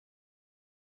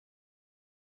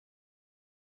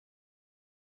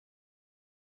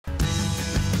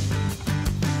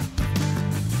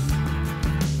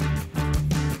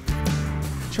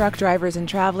Truck drivers and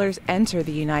travelers enter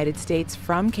the United States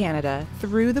from Canada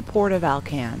through the port of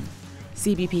Alcan.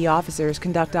 CBP officers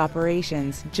conduct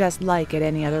operations just like at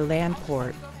any other land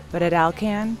port, but at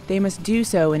Alcan, they must do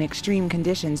so in extreme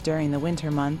conditions during the winter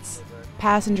months.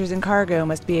 Passengers and cargo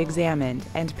must be examined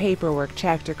and paperwork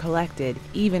checked or collected,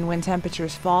 even when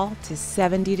temperatures fall to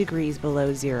 70 degrees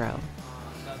below zero.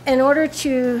 In order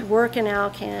to work in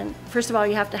Alcan, first of all,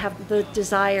 you have to have the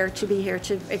desire to be here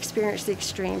to experience the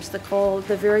extremes, the cold,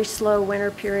 the very slow winter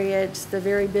periods, the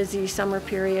very busy summer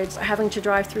periods, having to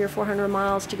drive 300 or 400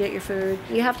 miles to get your food.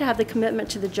 You have to have the commitment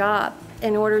to the job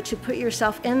in order to put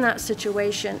yourself in that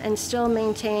situation and still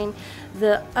maintain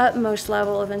the utmost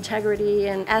level of integrity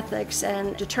and ethics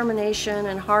and determination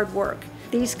and hard work.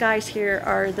 These guys here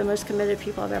are the most committed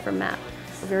people I've ever met.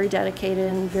 Very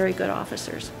dedicated and very good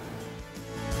officers.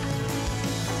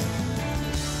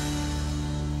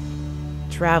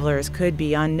 Travelers could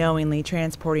be unknowingly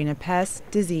transporting a pest,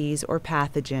 disease, or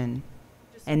pathogen.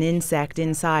 An insect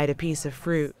inside a piece of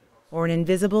fruit or an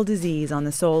invisible disease on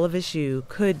the sole of a shoe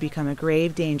could become a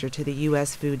grave danger to the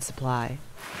U.S. food supply.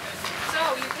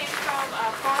 So, you came from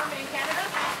a farm in Canada?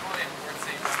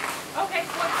 Okay,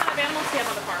 what kind of animals do you have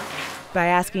on the farm? By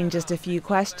asking just a few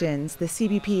questions, the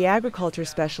CBP agriculture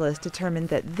specialist determined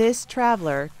that this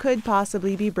traveler could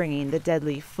possibly be bringing the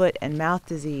deadly foot and mouth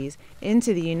disease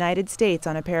into the United States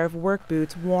on a pair of work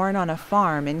boots worn on a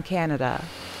farm in Canada.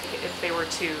 If they were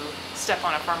to step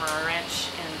on a farm or a ranch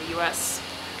in the U.S.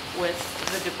 with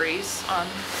the debris on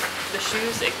the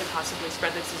shoes, it could possibly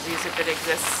spread the disease if it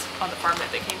exists on the farm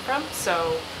that they came from.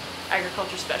 So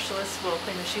agriculture specialists will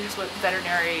clean the shoes with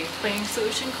veterinary cleaning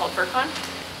solution called Alcan.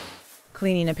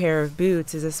 Cleaning a pair of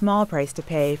boots is a small price to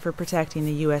pay for protecting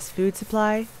the U.S. food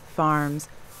supply, farms,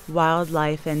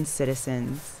 wildlife, and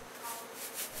citizens.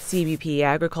 CBP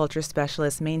agriculture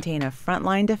specialists maintain a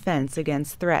frontline defense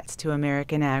against threats to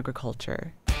American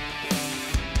agriculture.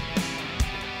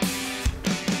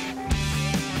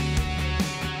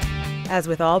 As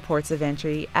with all ports of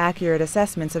entry, accurate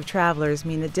assessments of travelers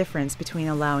mean the difference between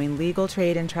allowing legal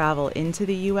trade and travel into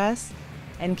the U.S.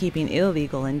 and keeping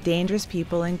illegal and dangerous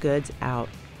people and goods out.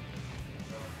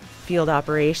 Field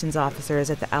operations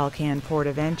officers at the Alcan port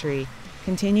of entry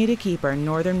continue to keep our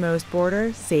northernmost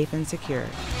border safe and secure.